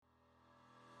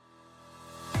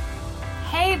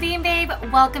Beam Babe.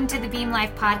 Welcome to the Beam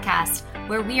Life podcast,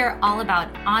 where we are all about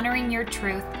honoring your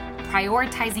truth,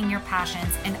 prioritizing your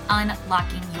passions, and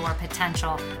unlocking your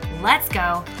potential. Let's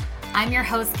go. I'm your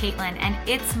host, Caitlin, and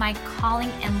it's my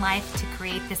calling in life to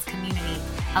create this community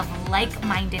of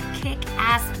like-minded,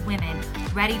 kick-ass women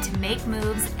ready to make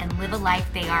moves and live a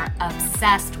life they are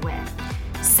obsessed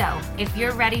with. So, if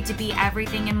you're ready to be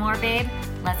everything and more, babe,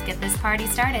 let's get this party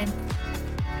started.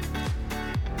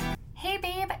 Hey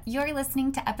babe, you're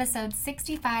listening to episode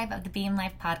 65 of the Beam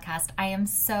Life podcast. I am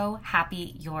so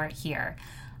happy you're here.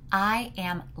 I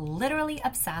am literally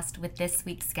obsessed with this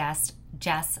week's guest,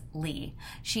 Jess Lee.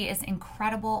 She is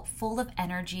incredible, full of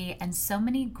energy, and so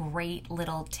many great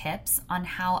little tips on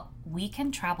how we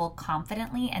can travel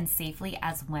confidently and safely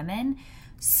as women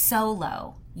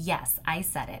solo. Yes, I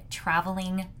said it,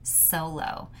 traveling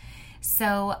solo.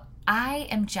 So I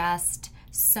am just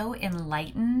so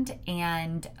enlightened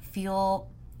and feel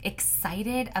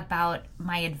excited about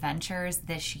my adventures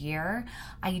this year.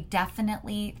 I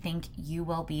definitely think you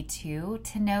will be too,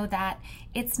 to know that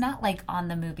it's not like on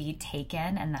the movie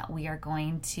Taken and that we are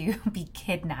going to be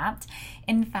kidnapped.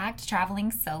 In fact, traveling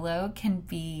solo can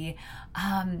be,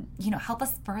 help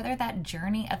us further that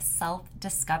journey of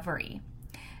self-discovery.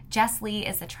 Jess Lee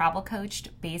is a travel coach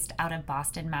based out of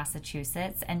Boston,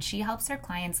 Massachusetts, and she helps her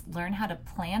clients learn how to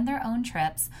plan their own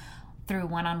trips through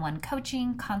one-on-one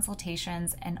coaching,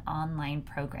 consultations, and online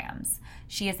programs.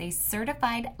 She is a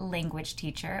certified language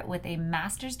teacher with a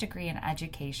master's degree in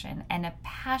education and a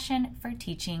passion for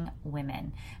teaching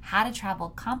women how to travel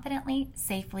confidently,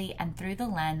 safely, and through the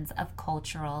lens of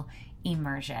cultural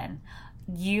immersion.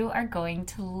 You are going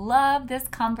to love this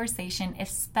conversation,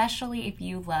 especially if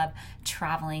you love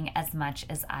traveling as much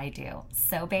as I do.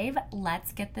 So, babe,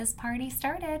 let's get this party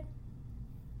started.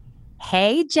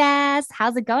 Hey, Jess.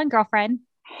 How's it going, girlfriend?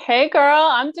 Hey, girl.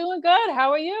 I'm doing good.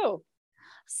 How are you?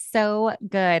 So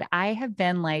good. I have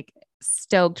been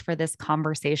stoked for this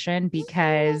conversation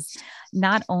because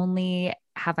not only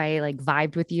have I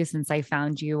vibed with you since I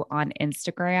found you on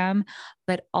Instagram,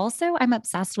 but also I'm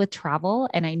obsessed with travel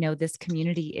and I know this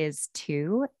community is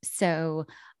too. So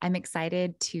I'm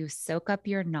excited to soak up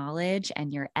your knowledge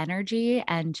and your energy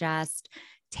and just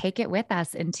take it with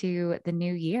us into the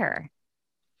new year.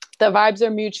 The vibes are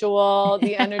mutual.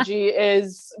 The energy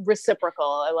is reciprocal.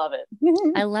 I love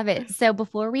it. I love it. So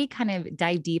before we kind of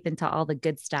dive deep into all the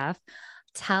good stuff,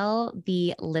 tell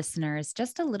the listeners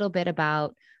just a little bit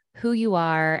about who you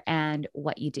are and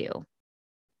what you do.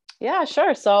 Yeah,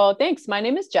 sure. So thanks. My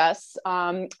name is Jess.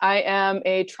 I am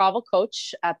a travel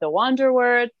coach at the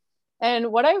Wanderword.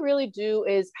 And what I really do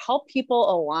is help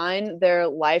people align their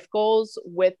life goals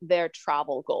with their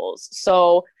travel goals.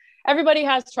 So everybody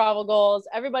has travel goals,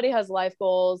 everybody has life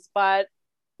goals, but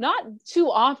not too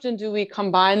often do we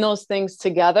combine those things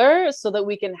together so that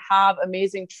we can have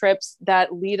amazing trips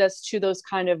that lead us to those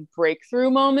kind of breakthrough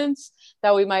moments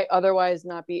that we might otherwise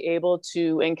not be able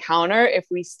to encounter if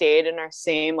we stayed in our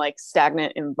same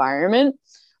stagnant environment.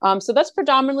 So that's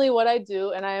predominantly what I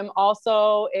do. And I am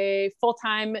also a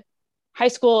full-time high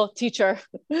school teacher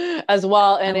as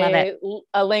well, and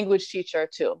a language teacher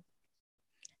too.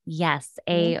 Yes,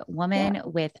 a woman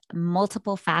with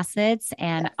multiple facets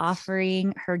and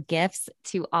offering her gifts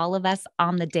to all of us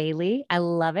on the daily. I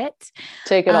love it.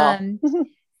 Take it all.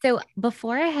 So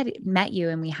before I had met you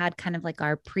and we had kind of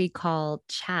our pre-call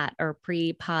chat or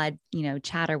pre-pod,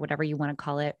 chat or whatever you want to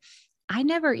call it, I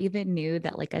never even knew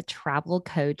that a travel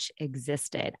coach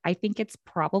existed. I think it's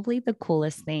probably the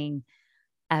coolest thing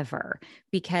ever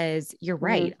because you're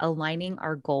right, aligning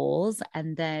our goals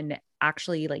and then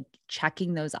actually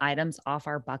checking those items off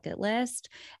our bucket list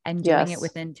and doing it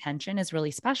with intention is really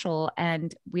special.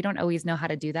 And we don't always know how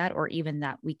to do that or even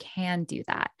that we can do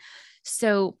that.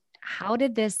 So how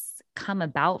did this come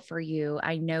about for you?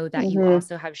 I know that you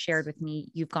also have shared with me,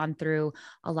 you've gone through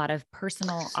a lot of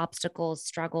personal obstacles,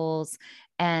 struggles,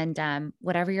 and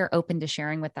whatever you're open to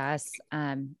sharing with us,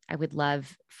 I would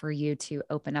love for you to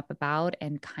open up about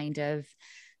and kind of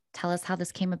tell us how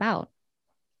this came about.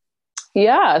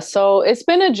 Yeah, so it's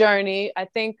been a journey. I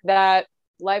think that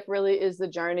life really is the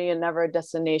journey and never a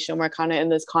destination. We're kind of in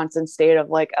this constant state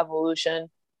of evolution.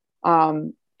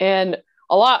 And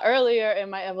a lot earlier in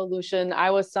my evolution,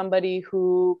 I was somebody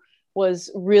who was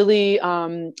really,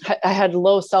 I had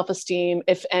low self-esteem,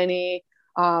 if any.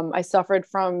 I suffered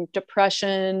from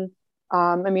depression.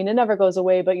 It never goes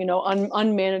away, but,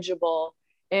 unmanageable.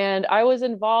 And I was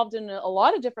involved in a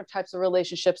lot of different types of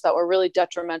relationships that were really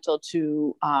detrimental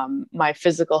to my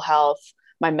physical health,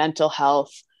 my mental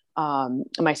health,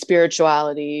 my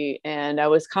spirituality. And I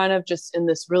was kind of just in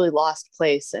this really lost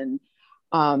place. And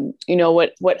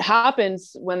What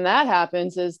happens when that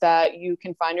happens is that you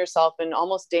can find yourself in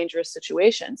almost dangerous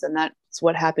situations. And that's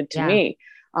what happened to Yeah. me.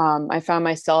 I found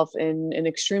myself in an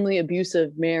extremely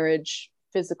abusive marriage,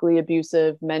 physically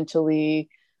abusive, mentally,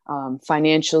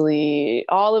 financially,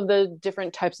 all of the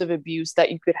different types of abuse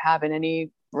that you could have in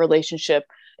any relationship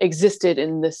existed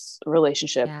in this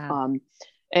relationship. Yeah.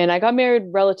 And I got married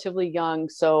relatively young.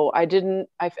 So I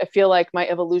feel like my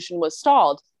evolution was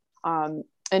stalled.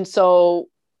 And so,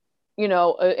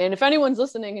 and if anyone's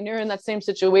listening and you're in that same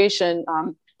situation,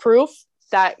 proof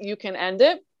that you can end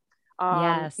it.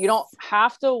 Yes. You don't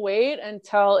have to wait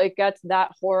until it gets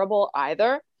that horrible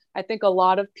either. I think a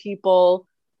lot of people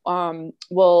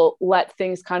will let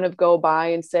things kind of go by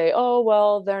and say, oh,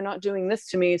 well, they're not doing this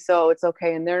to me, so it's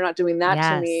okay. And they're not doing that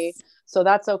to me, so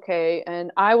that's okay.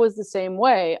 And I was the same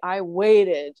way. I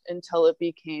waited until it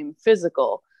became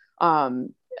physical,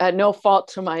 at no fault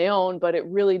to my own, but it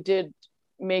really did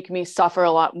make me suffer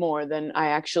a lot more than I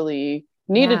actually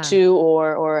needed to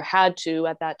or had to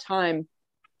at that time.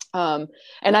 And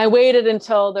I waited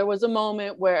until there was a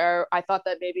moment where I thought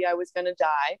that maybe I was going to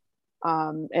die.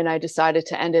 And I decided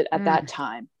to end it at that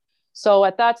time. So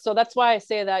that's why I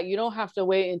say that you don't have to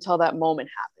wait until that moment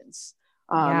happens.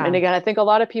 And again, I think a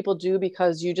lot of people do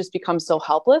because you just become so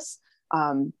helpless.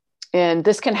 And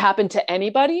this can happen to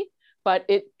anybody, but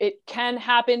it can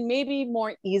happen maybe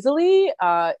more easily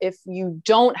if you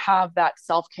don't have that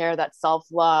self-care, that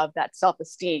self-love, that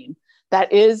self-esteem.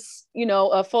 That is,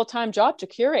 a full-time job to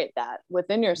curate that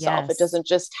within yourself. It doesn't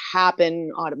just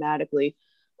happen automatically.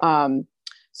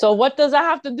 So what does that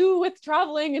have to do with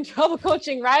traveling and travel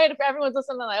coaching, right? If everyone's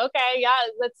listening, like, okay, yeah,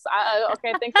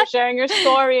 okay. Thanks for sharing your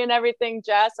story and everything,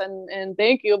 Jess. And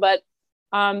thank you. But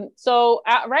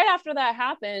right after that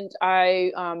happened,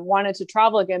 I wanted to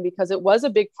travel again because it was a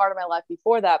big part of my life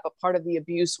before that, but part of the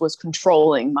abuse was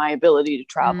controlling my ability to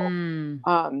travel.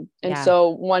 So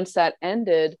once that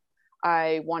ended,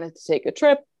 I wanted to take a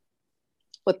trip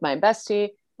with my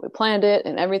bestie. We planned it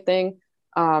and everything.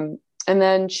 And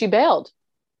then she bailed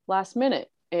last minute.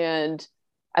 And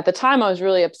at the time I was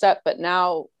really upset, but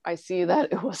now I see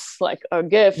that it was like a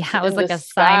gift. Yeah, it was like disguise.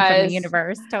 A sign from the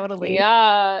universe. Totally.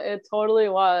 Yeah, it totally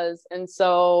was. And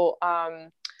so I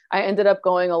ended up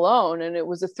going alone, and it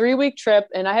was a 3-week trip.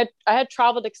 And I had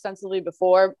traveled extensively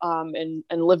before and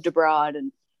lived abroad,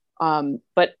 and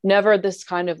but never this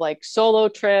kind of like solo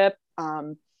trip.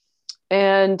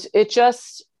 And it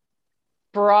just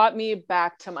brought me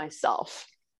back to myself.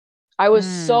 I was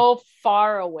so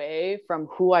far away from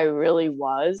who I really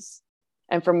was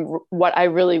and from what I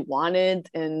really wanted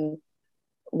and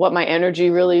what my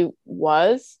energy really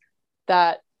was,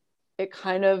 that it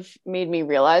kind of made me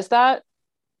realize that.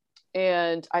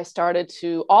 And I started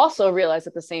to also realize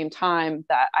at the same time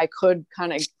that I could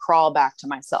kind of crawl back to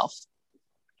myself.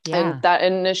 And that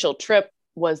initial trip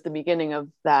was the beginning of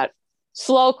that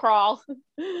slow crawl,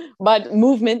 but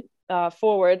movement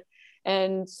forward.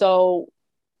 And so,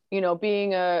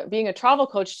 being a travel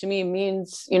coach to me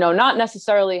means, not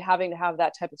necessarily having to have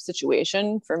that type of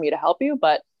situation for me to help you,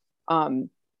 but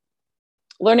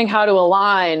learning how to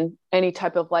align any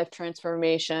type of life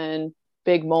transformation,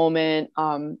 big moment,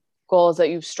 goals that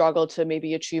you've struggled to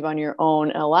maybe achieve on your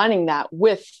own, and aligning that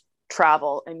with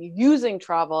travel and using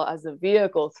travel as a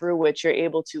vehicle through which you're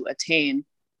able to attain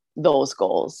those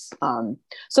goals.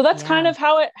 So that's kind of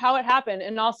how it happened.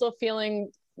 And also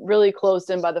feeling really closed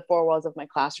in by the 4 walls of my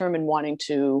classroom and wanting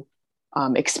to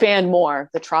expand more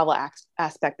the travel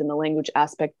aspect and the language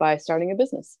aspect by starting a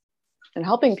business and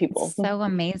helping people. So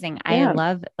amazing. I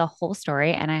love the whole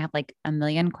story, and I have like a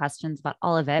million questions about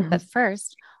all of it. But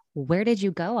first, where did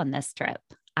you go on this trip?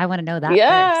 I want to know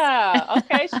that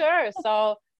first. Okay, sure.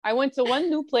 So I went to one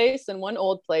new place and one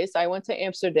old place. I went to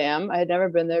Amsterdam. I had never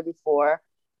been there before.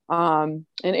 And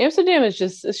Amsterdam is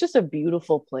just a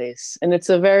beautiful place. And it's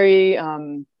a very,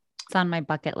 it's on my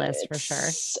bucket list for sure.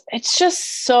 It's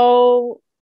just so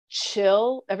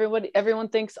chill. Everyone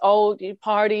thinks, oh, you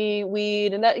party,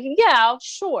 weed, and that. Yeah,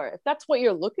 sure. If that's what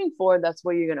you're looking for, that's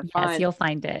what you're going to find. Yes, you'll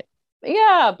find it.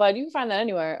 Yeah, but you can find that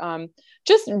anywhere.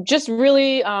 Just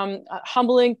really,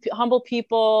 humble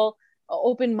people,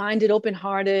 open-minded,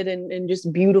 open-hearted, and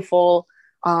just beautiful.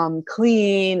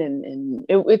 Clean and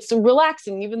it's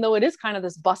relaxing, even though it is kind of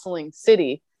this bustling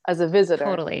city as a visitor.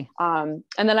 Totally. And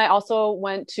then I also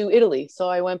went to Italy. So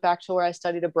I went back to where I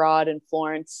studied abroad in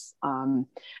Florence. And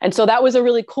so that was a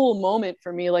really cool moment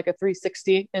for me, like a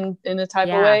 360 in a type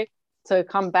of way, to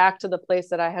come back to the place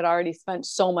that I had already spent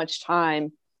so much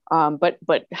time, but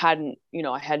hadn't,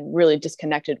 I had really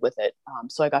disconnected with it.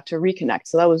 So I got to reconnect.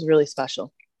 So that was really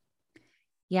special.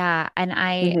 Yeah. And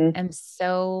I Mm-hmm. am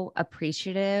so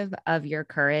appreciative of your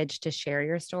courage to share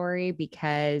your story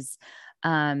because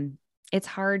um, it's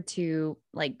hard to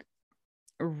like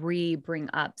bring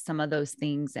up some of those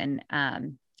things and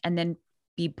then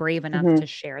be brave enough Mm-hmm. to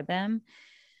share them.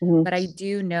 Mm-hmm. But I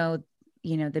do know,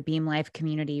 the Beam Life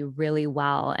community really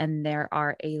well. And there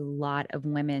are a lot of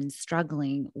women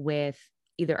struggling with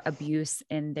either abuse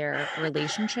in their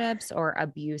relationships or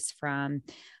abuse from,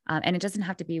 and it doesn't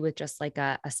have to be with just like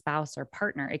a spouse or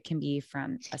partner. It can be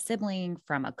from a sibling,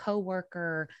 from a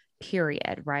coworker,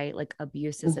 period, right? Like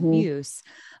abuse is Mm-hmm. abuse.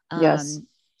 Yes.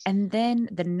 And then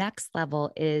the next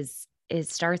level is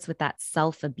starts with that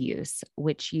self abuse,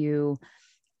 which you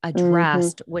Mm-hmm.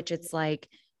 addressed, which it's like,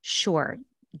 sure,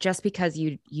 just because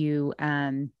you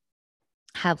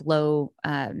have low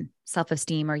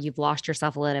self-esteem or you've lost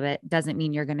yourself a little bit doesn't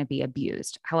mean you're going to be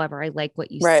abused. However, I like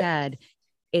what you Right. said.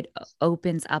 It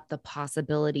opens up the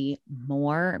possibility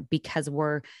more because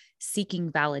we're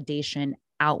seeking validation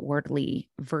outwardly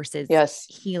versus Yes.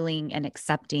 healing and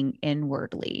accepting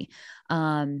inwardly.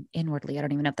 Inwardly, I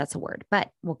don't even know if that's a word, but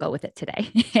we'll go with it today.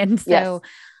 And so Yes.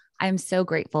 I'm so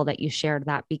grateful that you shared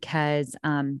that because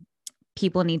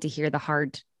people need to hear the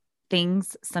hard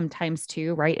things sometimes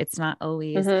too, right? It's not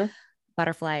always Mm-hmm.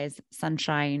 butterflies,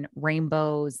 sunshine,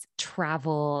 rainbows,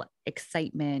 travel,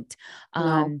 excitement. No.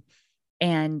 Um,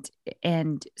 and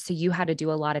so you had to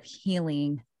do a lot of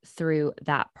healing through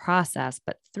that process,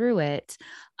 but through it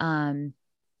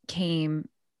came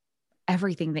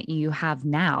everything that you have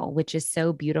now, which is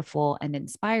so beautiful and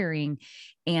inspiring.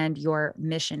 And your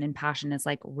mission and passion is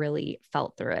like really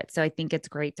felt through it. So I think it's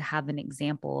great to have an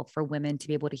example for women to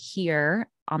be able to hear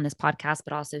on this podcast,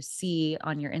 but also see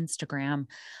on your Instagram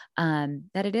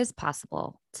that it is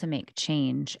possible to make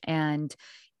change. And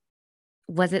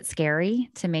was it scary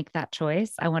to make that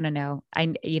choice? I want to know.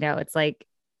 It's like,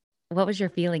 what was your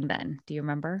feeling then? Do you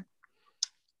remember?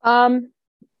 Um,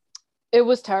 it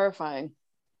was terrifying.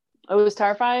 It was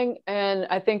terrifying. And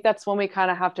I think that's when we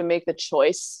kind of have to make the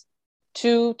choice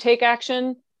to take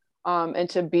action, and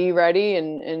to be ready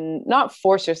and not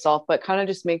force yourself, but kind of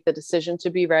just make the decision to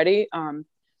be ready.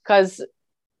 Because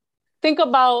think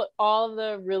about all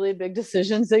the really big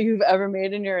decisions that you've ever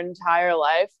made in your entire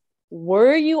life.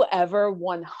 Were you ever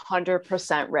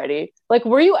 100% ready? Like,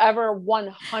 were you ever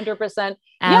 100%?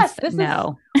 Yes, F this is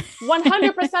no.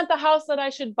 100% the house that I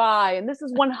should buy. And this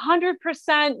is 100%,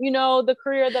 the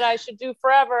career that I should do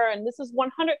forever. And this is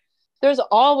 100. There's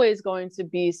always going to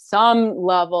be some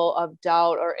level of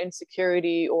doubt or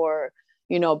insecurity or,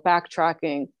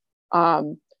 backtracking.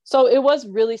 So it was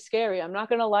really scary. I'm not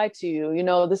going to lie to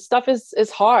you. This stuff is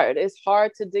hard. It's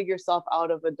hard to dig yourself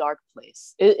out of a dark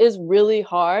place. It is really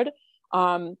hard.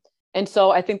 And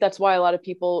so I think that's why a lot of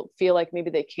people feel like maybe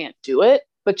they can't do it.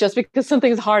 But just because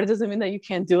something's hard, it doesn't mean that you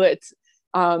can't do it.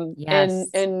 Yes.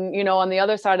 And on the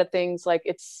other side of things, like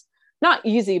it's not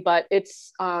easy, but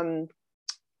it's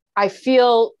I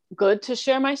feel good to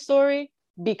share my story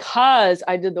because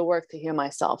I did the work to heal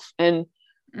myself. And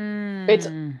it's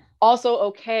Mm, also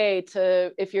okay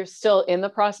to, if you're still in the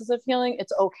process of healing,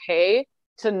 it's okay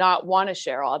to not want to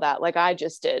share all that like I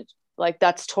just did. Like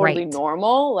that's totally right.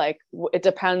 normal. Like it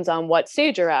depends on what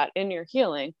stage you're at in your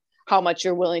healing, how much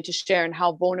you're willing to share and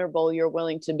how vulnerable you're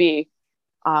willing to be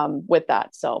with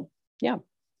that. So yeah.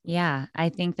 Yeah. I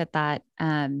think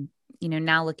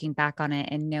now looking back on it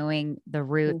and knowing the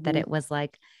route that Mm-hmm. it was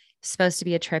like supposed to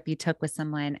be a trip you took with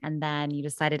someone and then you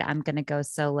decided I'm going to go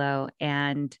solo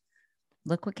and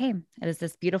look what came. It was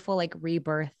this beautiful like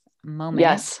rebirth moment.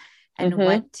 Yes. And Mm-hmm.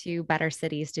 what two better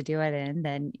cities to do it in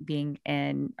than being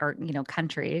in or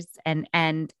countries. And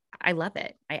I love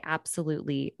it. I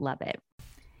absolutely love it.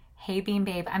 Hey, Bean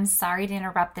Babe, I'm sorry to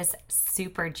interrupt this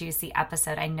super juicy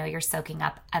episode. I know you're soaking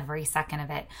up every second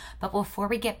of it. But before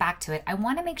we get back to it, I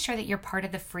want to make sure that you're part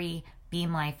of the free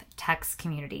Beam Life text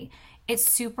community. It's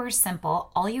super simple.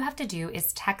 All you have to do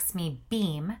is text me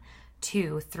BEAM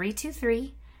to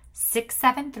 323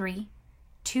 673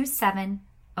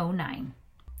 2709.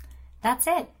 That's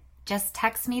it. Just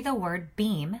text me the word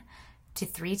BEAM to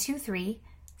 323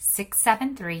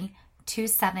 673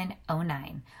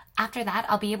 2709. After that,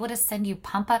 I'll be able to send you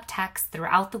pump-up texts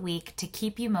throughout the week to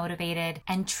keep you motivated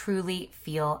and truly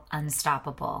feel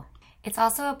unstoppable. It's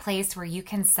also a place where you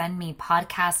can send me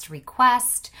podcast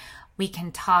requests. We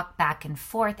can talk back and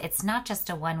forth. It's not just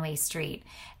a one-way street.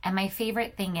 And my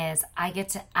favorite thing is I get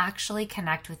to actually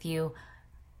connect with you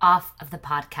off of the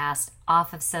podcast,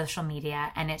 off of social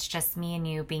media, and it's just me and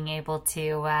you being able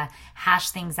to hash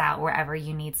things out wherever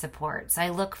you need support. So I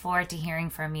look forward to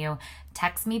hearing from you.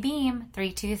 Text me BEAM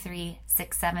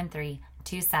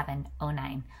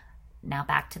 323-673-2709. Now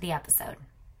back to the episode.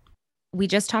 we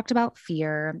just talked about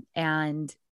fear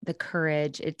and the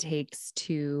courage it takes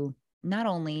to not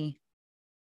only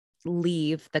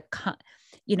leave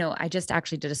I just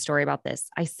actually did a story about this.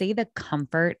 I say the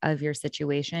comfort of your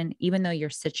situation, even though your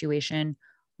situation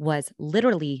was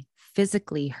literally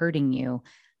physically hurting you,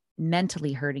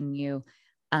 mentally hurting you,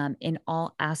 in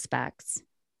all aspects,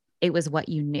 it was what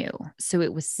you knew. So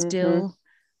it was still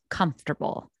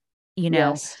comfortable,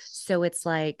 Yes. So it's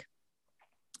like,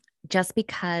 just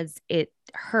because it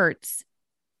hurts,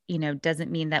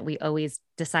 doesn't mean that we always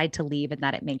decide to leave and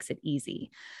that it makes it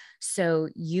easy. So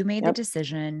you made the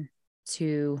decision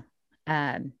to,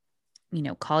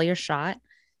 call your shot,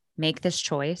 make this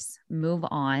choice, move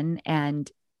on. And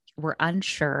we're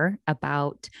unsure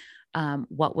about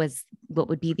what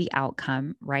would be the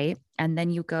outcome, right? And then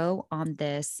you go on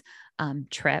this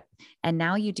trip, and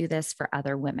now you do this for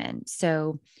other women.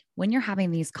 So when you're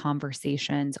having these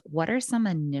conversations, what are some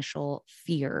initial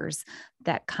fears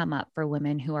that come up for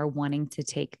women who are wanting to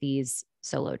take these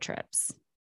solo trips?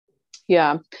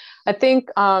 Yeah, I think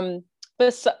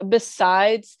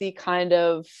besides the kind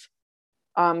of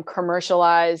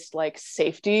commercialized like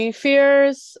safety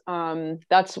fears,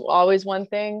 that's always one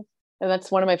thing. And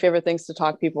that's one of my favorite things to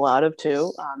talk people out of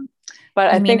too. But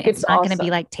I think it's not going to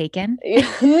be like Taken.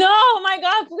 No, my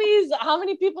God, please. How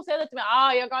many people say that to me?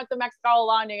 Oh, you're going to Mexico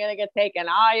alone. You're going to get taken.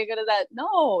 Oh, you're going to that.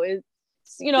 No, it's,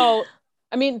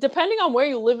 I mean, depending on where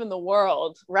you live in the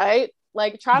world, right?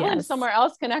 Like traveling to somewhere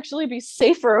else can actually be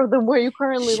safer than where you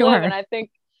currently live. And I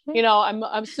think, I'm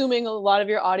assuming a lot of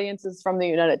your audience is from the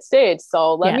United States.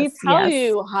 So let me tell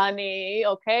you, honey,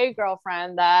 okay,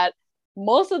 girlfriend, that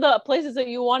most of the places that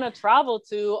you want to travel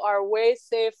to are way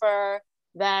safer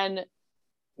than,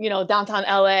 downtown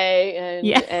LA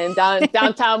and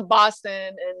downtown Boston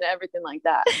and everything like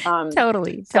that.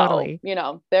 Totally.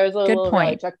 There's a little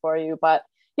reality check for you, but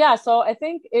yeah. So I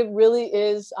think it really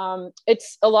is,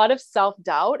 it's a lot of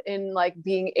self-doubt in like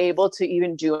being able to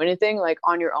even do anything like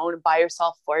on your own, by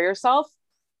yourself, for yourself.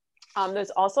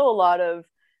 There's also a lot of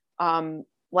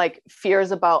like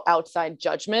fears about outside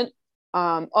judgment.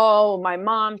 Oh, my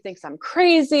mom thinks I'm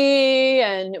crazy,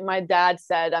 and my dad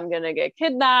said I'm going to get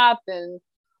kidnapped, and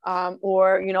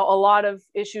or, a lot of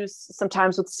issues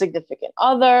sometimes with significant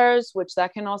others, which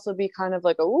that can also be kind of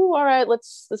like, oh, all right,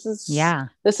 this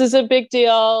is a big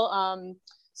deal.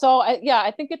 So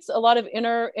I think it's a lot of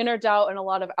inner doubt and a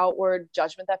lot of outward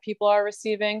judgment that people are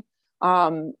receiving.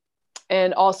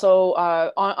 And also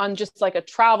on just like a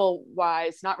travel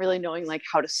wise, not really knowing like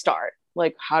how to start.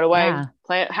 Like, how do I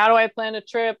plan a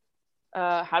trip?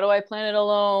 How do I plan it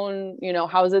alone?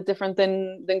 How is it different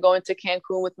than going to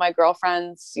Cancun with my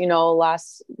girlfriends,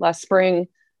 last spring,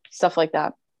 stuff like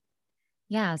that.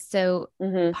 Yeah. So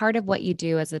part of what you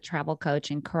do as a travel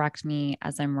coach, and correct me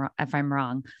if I'm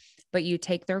wrong, but you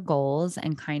take their goals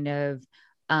and kind of,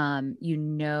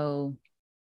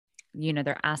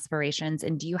 their aspirations,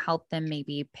 and do you help them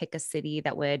maybe pick a city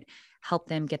that would help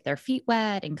them get their feet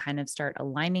wet and kind of start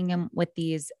aligning them with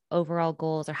these overall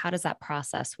goals? Or how does that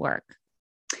process work?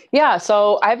 Yeah,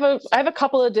 so I have a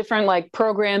couple of different like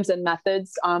programs and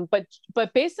methods,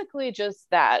 but basically just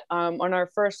that. On our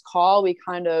first call, we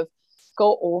kind of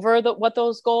go over what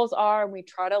those goals are, and we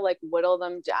try to like whittle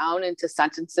them down into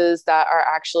sentences that are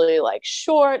actually like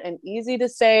short and easy to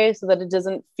say, so that it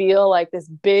doesn't feel like this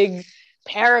big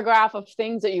paragraph of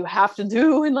things that you have to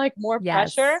do and like more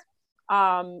pressure.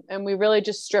 And we really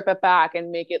just strip it back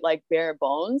and make it like bare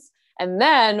bones. And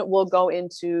then we'll go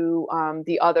into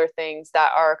the other things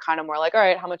that are kind of more like, all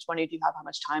right, how much money do you have? How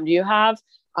much time do you have?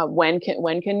 When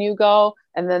can you go?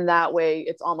 And then that way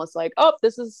it's almost like, oh,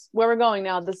 this is where we're going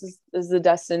now. This is the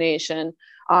destination.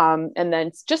 And then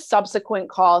it's just subsequent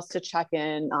calls to check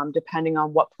in, depending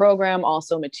on what program,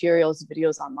 also materials,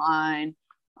 videos online,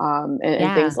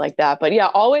 and things like that. But yeah,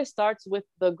 always starts with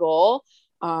the goal,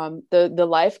 the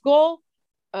life goal.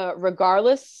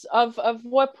 Regardless of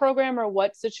what program or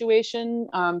what situation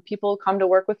people come to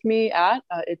work with me at,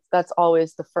 that's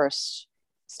always the first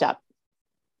step.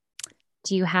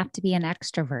 Do you have to be an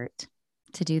extrovert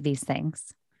to do these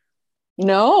things?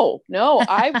 No,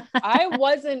 I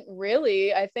wasn't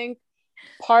really. I think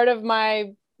part of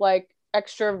my like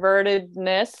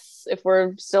extrovertedness, if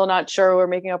we're still not sure we're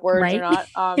making up words or not,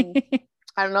 I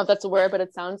don't know if that's a word, but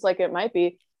it sounds like it might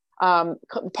be. Part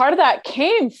of that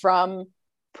came from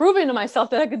proving to myself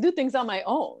that I could do things on my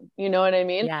own. You know what I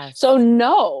mean? Yes. So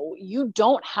no, you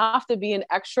don't have to be an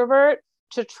extrovert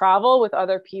to travel with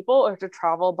other people or to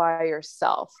travel by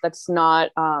yourself. That's not,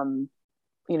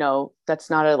 that's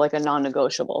not like a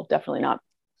non-negotiable. Definitely not.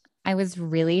 I was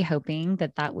really hoping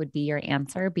that that would be your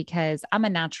answer because I'm a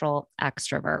natural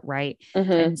extrovert, right?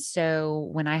 Mm-hmm. And so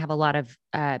when I have a lot of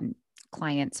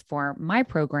clients for my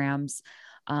programs,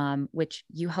 which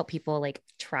you help people like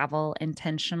travel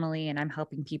intentionally, and I'm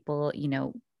helping people,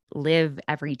 live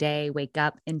every day, wake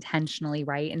up intentionally,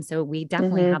 right? And so we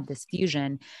definitely Mm-hmm. have this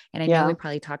fusion. And I know we Yeah.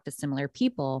 probably talk to similar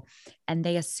people, and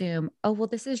they assume, oh, well,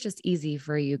 this is just easy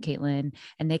for you, Caitlin.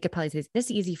 And they could probably say, this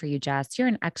is easy for you, Jess. You're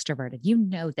an extroverted. You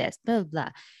know this, blah,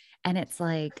 blah. And it's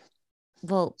like,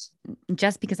 well,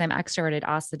 just because I'm extroverted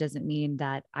also doesn't mean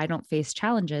that I don't face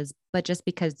challenges, but just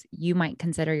because you might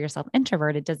consider yourself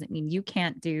introverted doesn't mean you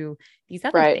can't do these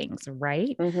other Right. things,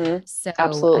 right? Mm-hmm. So,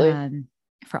 Absolutely.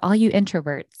 for all you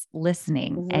introverts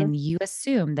listening Mm-hmm. and you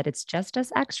assume that it's just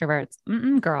us extroverts,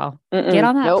 girl, get Mm-mm.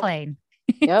 on that Nope. plane,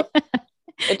 Yep.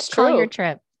 It's call your true.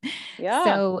 trip. Yeah.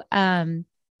 So,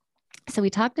 so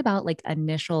we talked about like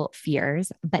initial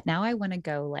fears, but now I want to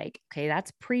go like, okay,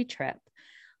 that's pre-trip.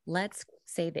 Let's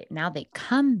say that now they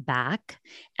come back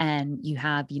and you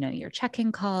have, your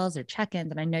check-in calls or check-ins.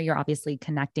 And I know you're obviously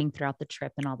connecting throughout the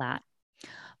trip and all that.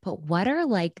 But what are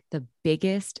like the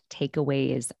biggest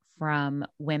takeaways from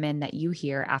women that you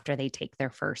hear after they take their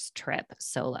first trip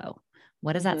solo?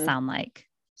 What does that Mm-hmm. sound like?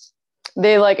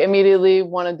 They like immediately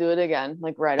want to do it again,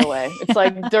 like right away. It's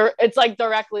like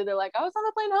directly. They're like, I was on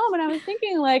the plane home and I was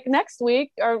thinking like next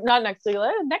week or not next week,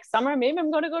 next summer, maybe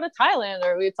I'm going to go to Thailand.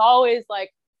 Or it's always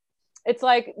like, it's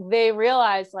like they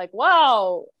realize like,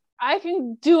 wow, I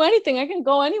can do anything. I can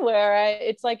go anywhere.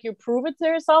 It's like you prove it to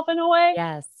yourself in a way,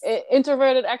 Yes.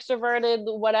 introverted, extroverted,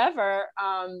 whatever.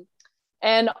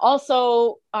 And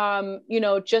also,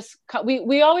 just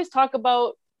we always talk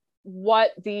about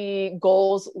what the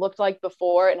goals looked like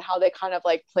before and how they kind of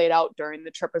like played out during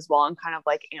the trip as well, and kind of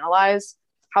like analyze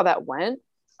how that went,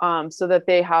 so that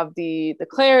they have the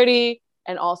clarity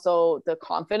and also the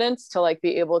confidence to like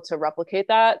be able to replicate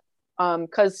that.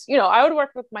 Because I would work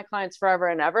with my clients forever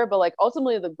and ever, but like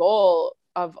ultimately the goal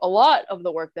of a lot of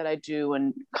the work that I do,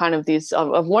 and kind of these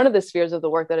of one of the spheres of the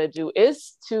work that I do,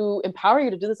 is to empower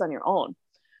you to do this on your own,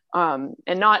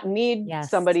 and not need Yes.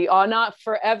 somebody, or not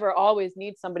forever always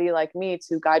need somebody like me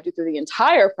to guide you through the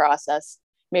entire process.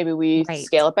 Maybe we Right.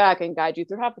 scale it back and guide you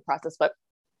through half the process, but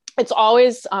it's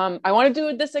always, I want to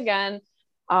do this again.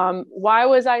 Why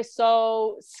was I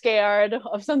so scared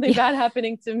of something Yeah. bad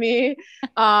happening to me?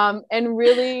 And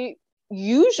really,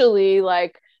 usually,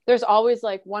 like, there's always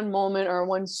like one moment or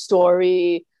one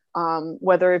story,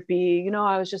 whether it be,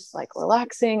 I was just like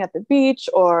relaxing at the beach,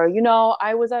 or,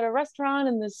 I was at a restaurant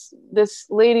and this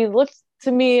lady looked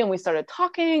to me and we started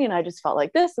talking and I just felt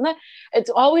like this and that. It's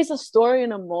always a story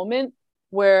in a moment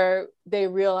where they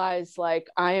realize like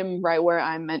I am right where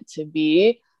I'm meant to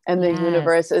be, and the Yes.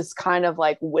 universe is kind of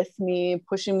like with me,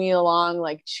 pushing me along,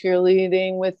 like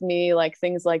cheerleading with me, like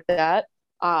things like that.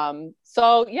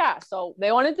 So yeah, so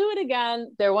they want to do it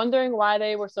again. They're wondering why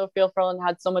they were so fearful and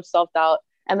had so much self-doubt.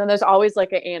 And then there's always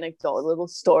like an anecdote, a little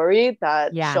story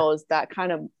that Yeah. shows that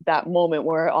kind of that moment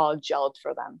where it all gelled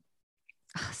for them.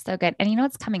 Oh, so good. And you know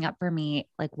what's coming up for me,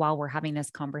 like while we're having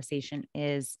this conversation,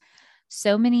 is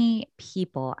so many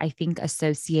people, I think,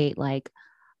 associate like,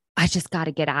 I just got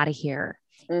to get out of here.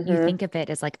 You Mm-hmm. think of it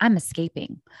as like, I'm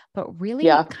escaping. But really,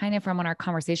 Yeah. kind of from our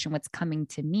conversation, what's coming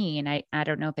to me, and I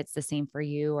don't know if it's the same for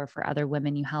you or for other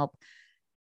women you help,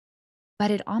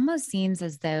 but it almost seems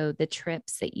as though the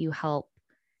trips that you help,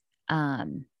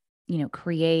 um,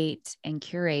 create and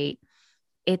curate,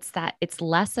 it's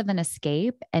less of an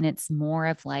escape and it's more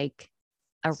of like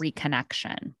a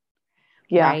reconnection,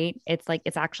 Yeah. right? It's like,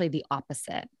 it's actually the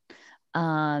opposite.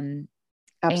 Um,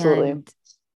 Absolutely. and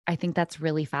I think that's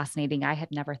really fascinating. I had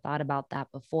never thought about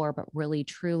that before, but really,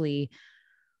 truly,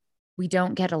 we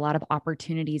don't get a lot of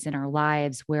opportunities in our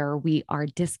lives where we are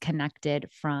disconnected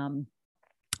from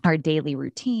our daily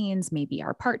routines, maybe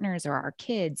our partners or our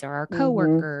kids or our Mm-hmm.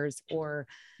 coworkers or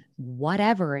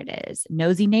whatever it is,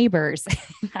 nosy neighbors,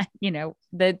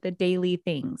 the daily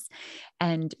things.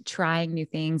 And trying new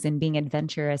things and being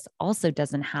adventurous also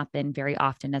doesn't happen very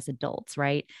often as adults,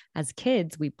 right? As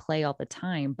kids, we play all the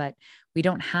time, but we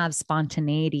don't have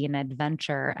spontaneity and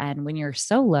adventure. And when you're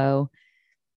solo,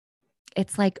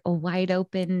 it's like a wide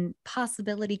open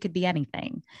possibility, could be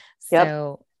anything. Yep.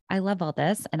 So I love all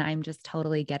this and I'm just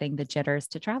totally getting the jitters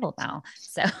to travel now.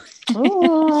 So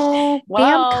Oh,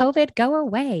 damn well, COVID, go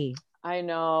away. I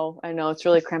know. I know. It's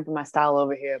really cramping my style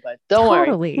over here, but don't worry.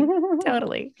 Totally.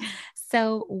 Totally.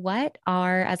 So what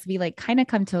are, as we like kind of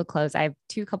come to a close, I have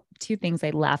two things I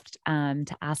left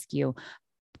to ask you,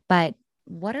 but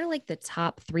what are like the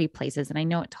top three places? And I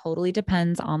know it totally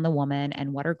depends on the woman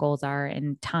and what her goals are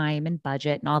and time and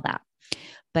budget and all that.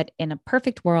 But in a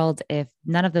perfect world, if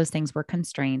none of those things were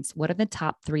constraints, what are the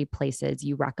top 3 places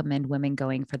you recommend women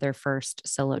going for their first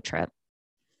solo trip?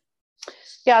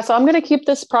 Yeah, so I'm going to keep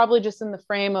this probably just in the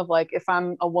frame of like if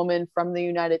I'm a woman from the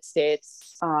United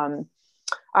States.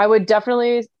 I would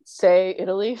definitely say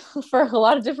Italy for a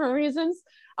lot of different reasons.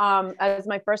 As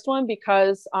my first one,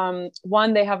 because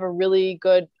one, they have a really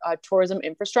good tourism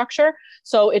infrastructure.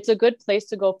 So it's a good place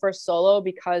to go for solo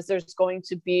because there's going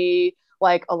to be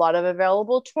like a lot of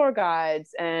available tour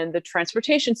guides and the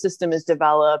transportation system is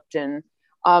developed and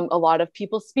a lot of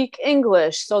people speak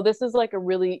English. So this is like a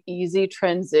really easy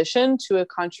transition to a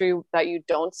country that you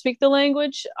don't speak the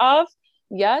language of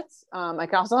yet. I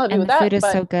can also help you And with the food that, is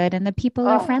but so good and the people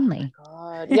are friendly.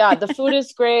 God. Yeah, the food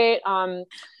is great.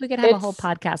 We could have a whole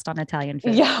podcast on Italian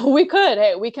food. Yeah, we could.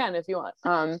 Hey, we can if you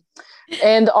want.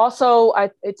 And also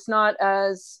it's not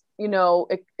as,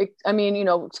 I mean,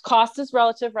 cost is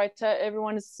relative, right? To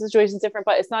everyone's situation is different,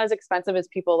 but it's not as expensive as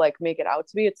people like make it out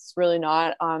to be. It's really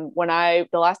not. The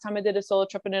last time I did a solo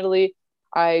trip in Italy,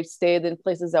 I stayed in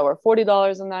places that were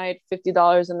 $40 a night,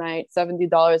 $50 a night,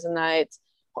 $70 a night,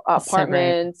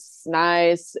 apartments, so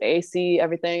nice, AC,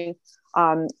 everything.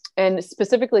 And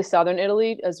specifically Southern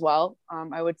Italy as well,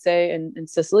 I would say, in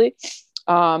Sicily.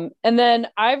 And then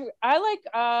I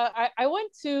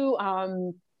went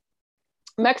to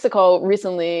Mexico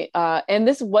recently, and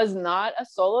this was not a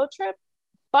solo trip,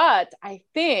 but I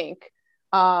think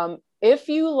if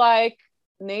you like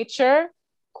nature,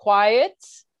 quiet,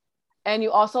 and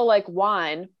you also like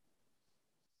wine,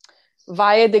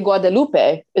 Valle de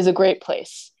Guadalupe is a great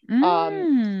place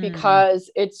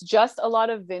because it's just a lot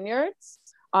of vineyards.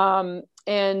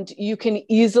 And you can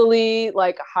easily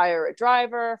like hire a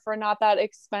driver for not that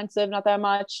expensive, not that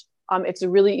much. It's a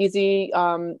really easy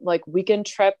like weekend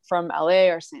trip from LA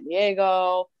or San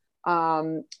Diego.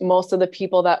 Most of the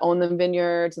people that own the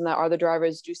vineyards and that are the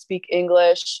drivers do speak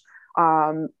English.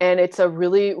 And it's a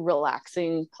really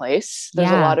relaxing place.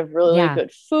 There's a lot of really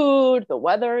good food. The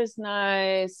weather is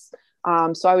nice.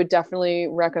 So I would definitely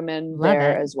recommend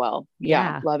there as well.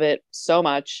 Yeah, love it so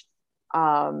much.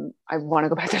 I want to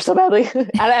go back there so badly. and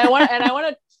I want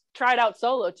to try it out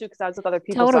solo too, because I was with other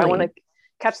people. Totally. So I want to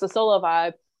catch the solo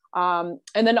vibe.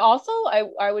 And then also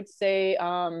I would say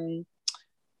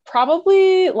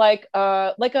probably like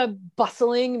a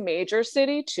bustling major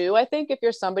city too. I think if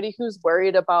you're somebody who's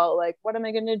worried about like, what am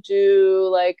I going to do?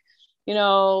 Like,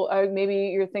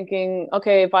 maybe you're thinking,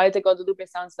 okay, if I had to go to Guadalupe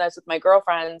sounds nice with my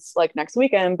girlfriends like next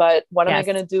weekend, but what am I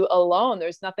going to do alone?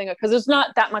 There's nothing, because there's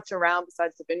not that much around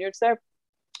besides the vineyards there.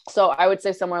 So I would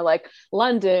say somewhere like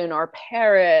London or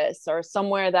Paris or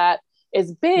somewhere that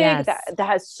is big, that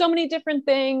has so many different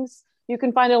things. You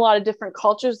can find a lot of different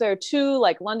cultures there too.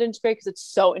 Like London's great because it's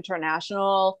so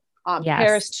international.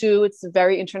 Paris too, it's a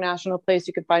very international place.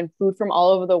 You can find food from all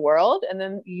over the world and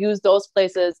then use those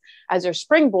places as your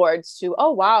springboards to,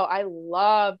 oh wow, I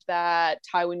loved that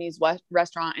Taiwanese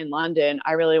restaurant in London.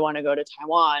 I really want to go to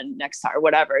Taiwan next time or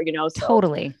whatever, So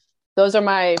totally. Those are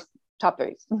my top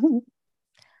 3.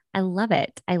 I love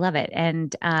it. I love it.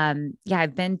 And I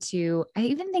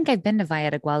even think I've been to Valle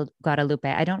de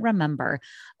Guadalupe. I don't remember.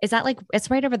 Is that like,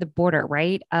 it's right over the border,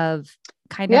 right? Of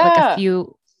kind of like a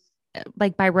few,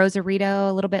 like by Rosarito,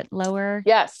 a little bit lower.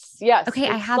 Yes. Okay.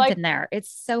 I have been there.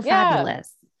 It's so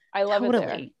fabulous. I love it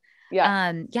there. Yeah.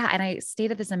 And I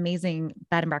stayed at this amazing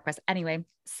bed and breakfast. Anyway,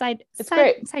 side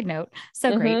note.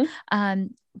 So great.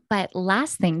 But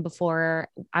last thing before,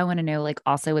 I want to know like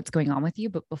also what's going on with you.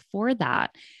 But before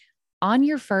that, on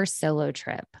your first solo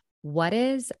trip, what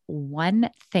is one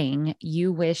thing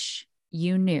you wish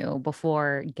you knew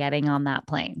before getting on that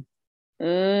plane?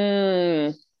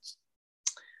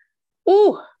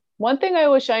 Ooh, one thing I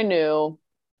wish I knew.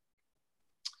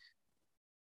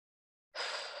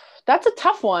 That's a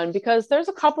tough one because there's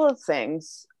a couple of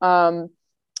things. But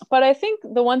I think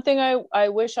the one thing I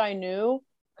wish I knew,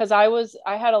 because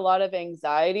I had a lot of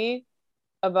anxiety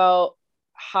about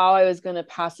how I was going to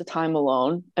pass the time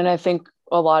alone. And I think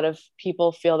a lot of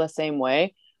people feel the same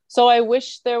way. So I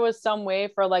wish there was some way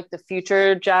for like the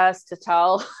future Jess to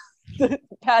tell the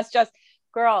past Jess,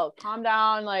 girl, calm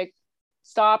down, like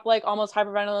stop like almost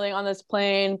hyperventilating on this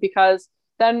plane, because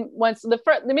then once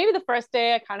maybe the first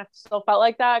day I kind of still felt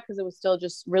like that because it was still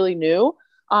just really new.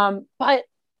 But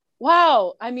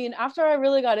wow, I mean, after I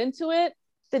really got into it,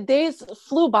 the days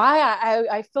flew by.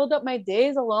 I filled up my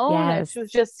days alone. Yes. It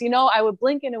was just, I would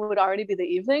blink and it would already be the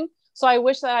evening. So I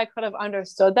wish that I could have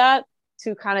understood that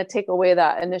to kind of take away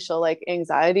that initial like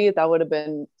anxiety. That would have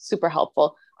been super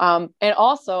helpful. And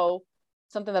also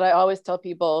something that I always tell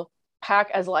people,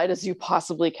 pack as light as you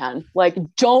possibly can. Like,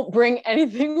 don't bring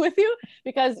anything with you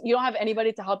because you don't have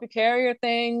anybody to help you carry your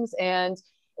things. And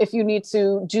if you need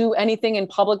to do anything in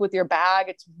public with your bag,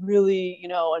 it's really,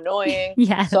 annoying.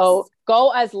 Yes. So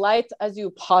go as light as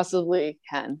you possibly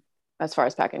can as far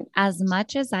as packing. As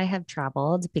much as I have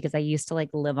traveled, because I used to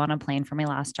live on a plane for my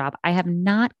last job, I have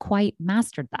not quite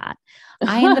mastered that.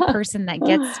 I am the person that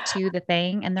gets to the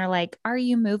thing and they're like, "Are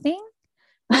you moving?"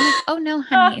 I'm like, "Oh no,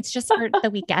 honey, it's just for the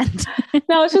weekend."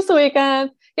 No, it's just the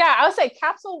weekend. Yeah, I would say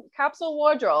capsule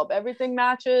wardrobe. Everything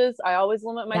matches. I always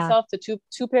limit myself to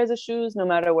two pairs of shoes, no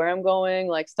matter where I'm going,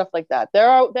 like stuff like that. There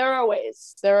are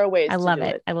ways. There are ways. I love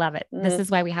it. I love it. Mm-hmm. This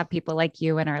is why we have people like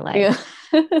you in our life.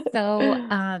 Yeah.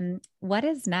 So, what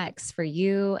is next for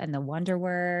you and the Wonder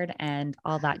Word and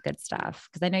all that good stuff?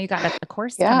 Because I know you got a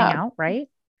course coming out, right?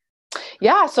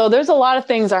 Yeah. So there's a lot of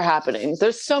things are happening.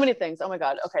 There's so many things. Oh my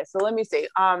God. Okay. So let me see.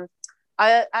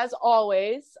 As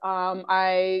always,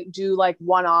 I do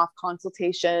one-off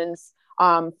consultations,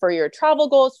 for your travel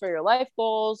goals, for your life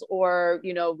goals, or,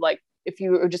 if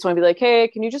you just want to be like, "Hey,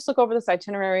 can you just look over this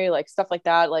itinerary?" Stuff like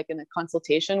that, in a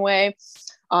consultation way.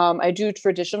 I do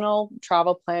traditional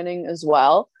travel planning as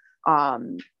well.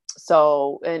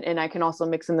 So, and I can also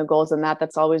mix in the goals in that.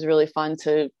 That's always really fun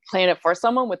to plan it for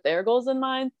someone with their goals in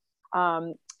mind.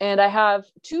 And I have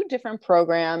 2 different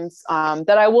programs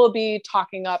that I will be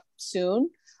talking up soon.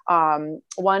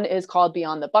 One is called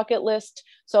Beyond the Bucket List.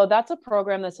 So that's a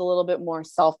program that's a little bit more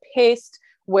self-paced,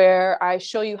 where I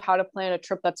show you how to plan a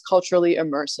trip that's culturally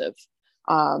immersive,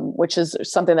 which is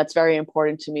something that's very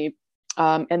important to me.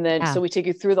 And then, so we take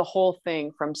you through the whole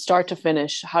thing from start to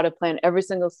finish, how to plan every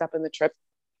single step in the trip.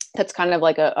 That's kind of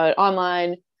like an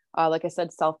online, like I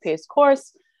said, self-paced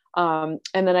course. And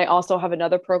then I also have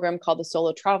another program called the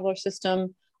Solo Traveler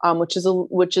System, which is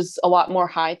a lot more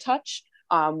high touch,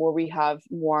 where we have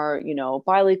more,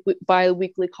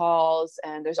 bi-weekly calls,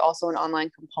 and there's also an online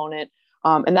component.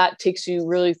 And that takes you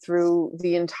really through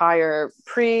the entire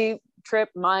pre-trip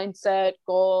mindset,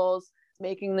 goals,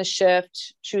 making the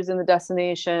shift, choosing the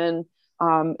destination,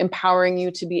 empowering you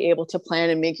to be able to plan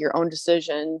and make your own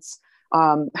decisions.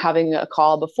 Having a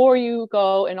call before you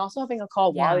go, and also having a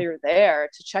call while you're there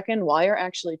to check in while you're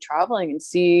actually traveling and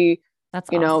see, that's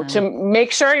awesome. To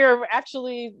make sure you're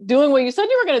actually doing what you said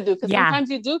you were going to do. Because sometimes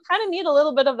you do kind of need a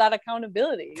little bit of that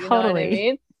accountability. You know what I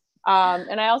mean?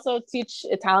 And I also teach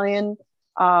Italian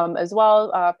as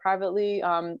well, privately.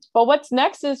 But what's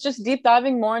next is just deep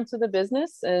diving more into the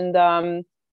business and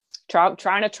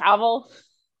trying to travel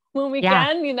when we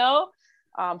can,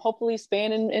 hopefully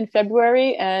Spain in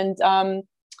February. And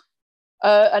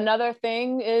another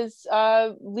thing is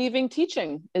leaving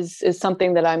teaching is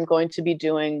something that I'm going to be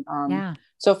doing.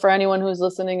 So for anyone who's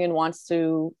listening and wants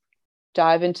to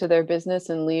dive into their business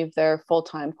and leave their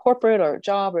full-time corporate or a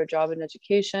job in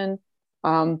education,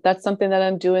 that's something that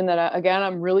I'm doing that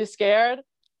I'm really scared.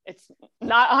 It's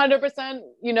not 100%,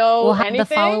 we'll have anything.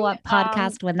 The follow-up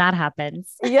podcast when that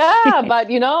happens. Yeah, but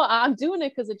I'm doing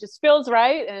it because it just feels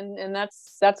right. And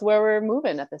that's where we're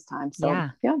moving at this time. So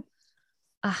yeah.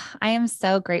 I am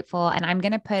so grateful. And I'm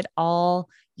going to put all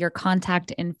your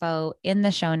contact info in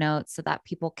the show notes so that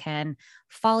people can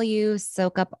follow you,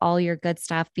 soak up all your good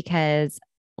stuff, because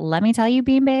let me tell you,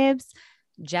 Bean Babes,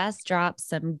 Jess drops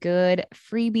some good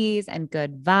freebies and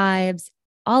good vibes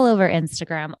all over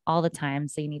Instagram all the time.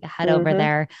 So you need to head over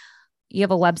there. You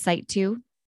have a website too?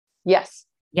 Yes.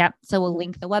 Yep. So we'll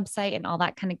link the website and all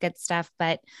that kind of good stuff.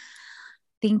 But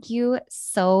thank you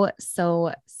so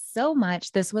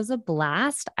much. This was a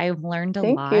blast. I've learned a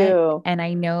lot. You. And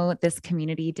I know this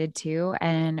community did too.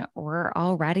 And we're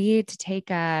all ready to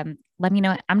take, let me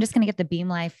know. I'm just going to get the Beam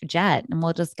Life jet and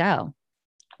we'll just go.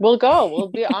 We'll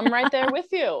go. I'm right there with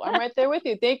you.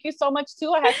 Thank you so much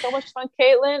too. I had so much fun,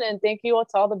 Caitlin. And thank you all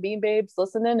to all the Bean Babes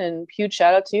listening, and huge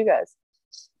shout out to you guys.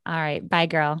 All right. Bye,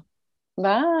 girl.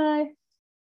 Bye.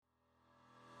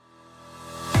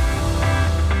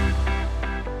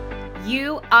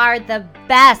 You are the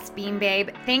best, Bean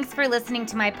Babe. Thanks for listening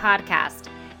to my podcast.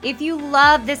 If you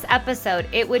love this episode,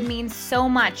 it would mean so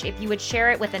much if you would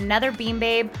share it with another Beam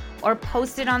Babe or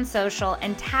post it on social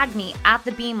and tag me at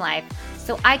The Beam Life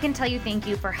so I can tell you thank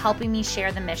you for helping me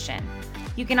share the mission.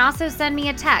 You can also send me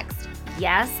a text,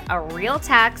 yes, a real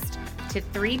text, to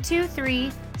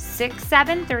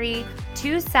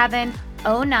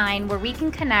 323-673-2709 where we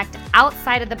can connect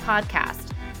outside of the podcast.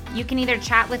 You can either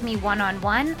chat with me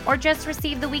one-on-one or just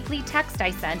receive the weekly text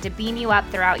I send to beam you up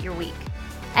throughout your week.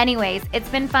 Anyways, it's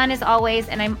been fun as always,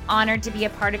 and I'm honored to be a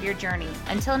part of your journey.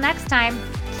 Until next time,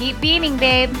 keep beaming,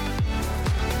 babe.